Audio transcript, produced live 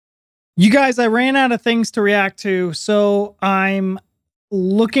You guys, I ran out of things to react to, so I'm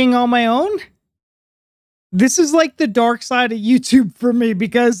looking on my own. This is like the dark side of YouTube for me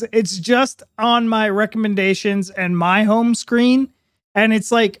because it's just on my recommendations and my home screen. And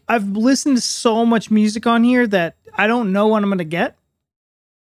it's like, I've listened to so much music on here that I don't know what I'm going to get.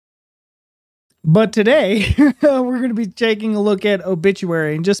 But today, we're going to be taking a look at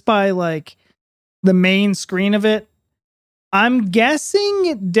Obituary, and just by like the main screen of it, I'm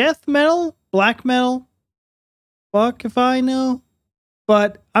guessing death metal, black metal. Fuck if I know.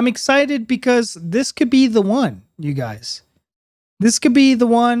 But I'm excited because this could be the one, you guys. This could be the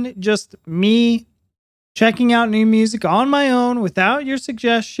one, just me checking out new music on my own without your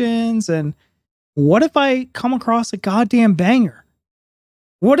suggestions. And what if I come across a goddamn banger?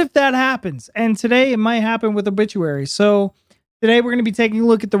 What if that happens? And today it might happen with Obituary. So today we're going to be taking a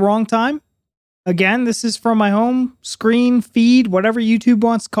look at The Wrong Time. Again, this is from my home screen feed, whatever YouTube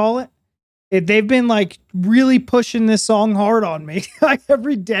wants to call it. They've been like really pushing this song hard on me. Like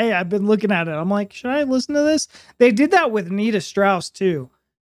every day I've been looking at it. I'm like, should I listen to this? They did that with Nita Strauss too.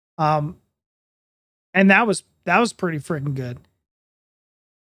 And that was pretty freaking good.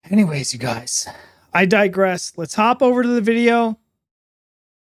 Anyways, you guys, I digress. Let's hop over to the video.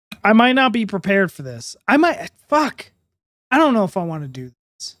 I might not be prepared for this. I don't know if I want to do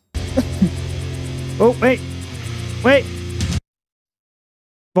this. Oh, wait.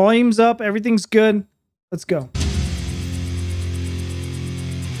 Volume's up. Everything's good. Let's go.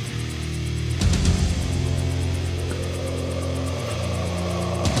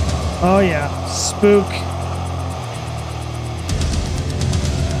 Oh, yeah. Spook.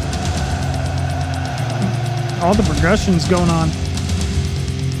 All the progression's going on.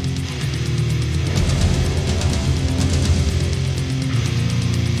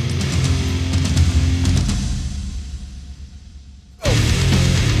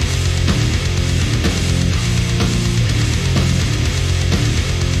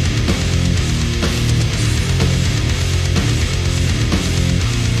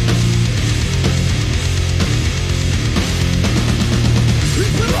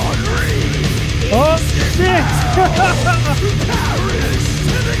 Oh, shit!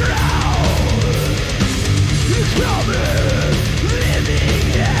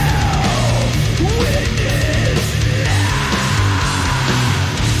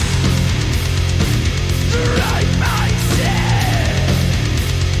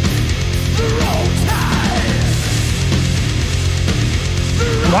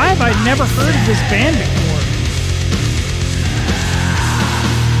 Why have I never heard of this band before?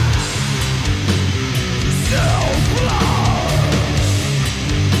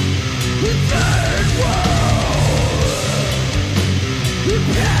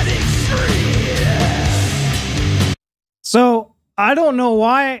 So I don't know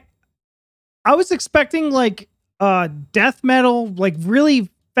why I was expecting like death metal, like really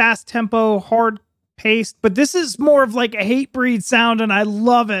fast tempo, hard paced, but this is more of like a Hatebreed sound, and I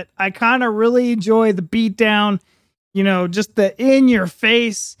love it. I kind of really enjoy the beat down, you know, just the in your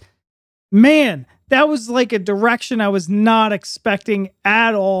face. Man, that was like a direction I was not expecting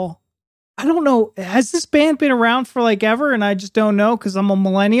at all. I don't know. Has this band been around for like ever and I just don't know because I'm a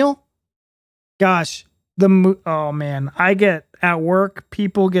millennial? Gosh, oh man, I get at work,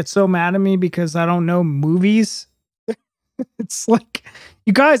 people get so mad at me because I don't know movies. It's like,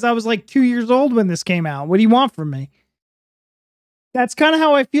 you guys, I was like 2 years old when this came out. What do you want from me? That's kind of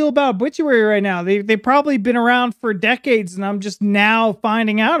how I feel about Obituary right now. They've probably been around for decades, and I'm just now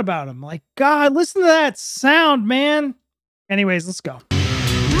finding out about them. Like, God, listen to that sound, man. Anyways, let's go.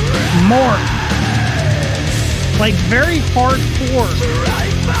 More. Like, very hardcore.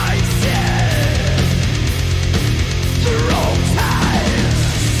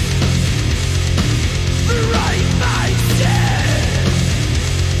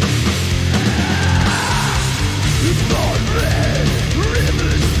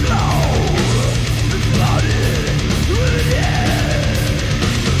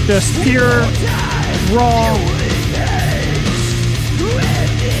 Just pure, raw.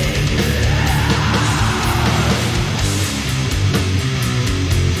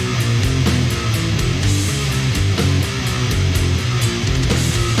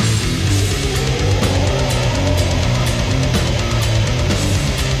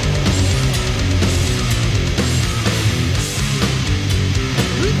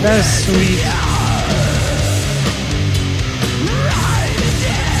 That is sweet.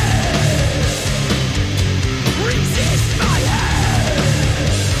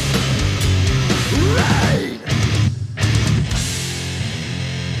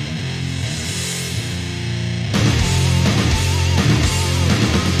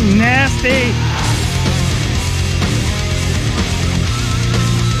 Nasty.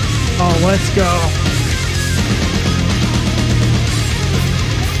 Oh, let's go.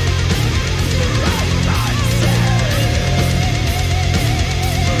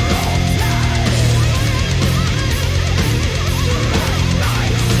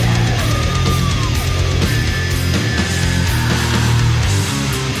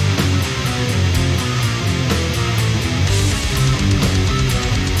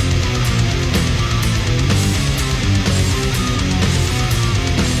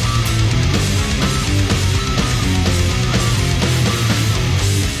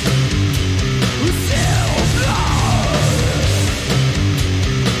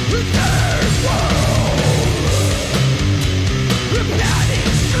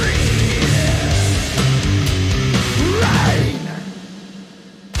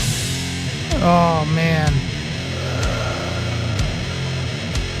 Oh, man.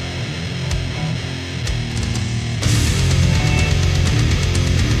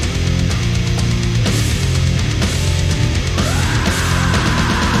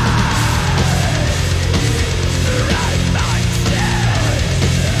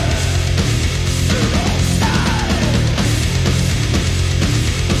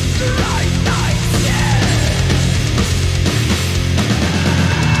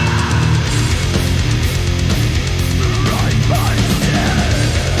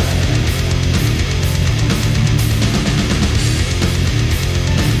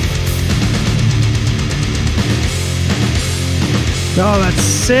 Oh, that's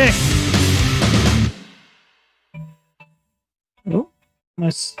sick. Oh,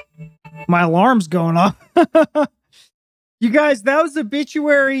 my alarm's going off. You guys, that was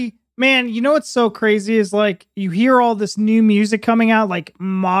Obituary. Man, you know what's so crazy is like you hear all this new music coming out, like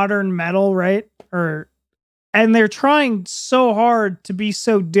modern metal, right? And they're trying so hard to be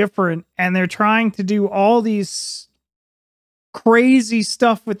so different, and they're trying to do all these crazy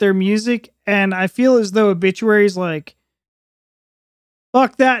stuff with their music. And I feel as though Obituary is like,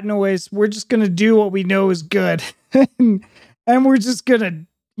 fuck that noise. We're just going to do what we know is good. and we're just going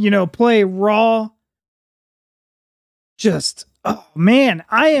to, play raw. Just, oh man,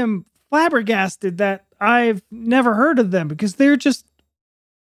 I am flabbergasted that I've never heard of them because they're just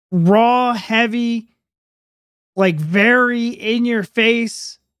raw, heavy, like very in your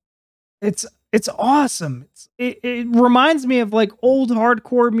face. It's awesome. It reminds me of like old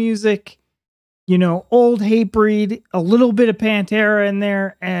hardcore music. Old Hatebreed, a little bit of Pantera in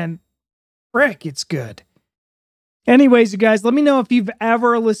there, and frick, it's good. Anyways, you guys, let me know if you've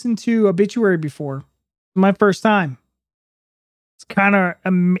ever listened to Obituary before. My first time. It's kind of,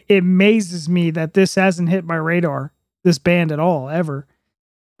 it amazes me that this hasn't hit my radar, this band at all, ever.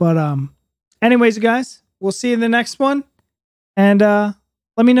 But, anyways, you guys, we'll see you in the next one. And, let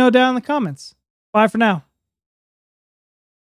me know down in the comments. Bye for now.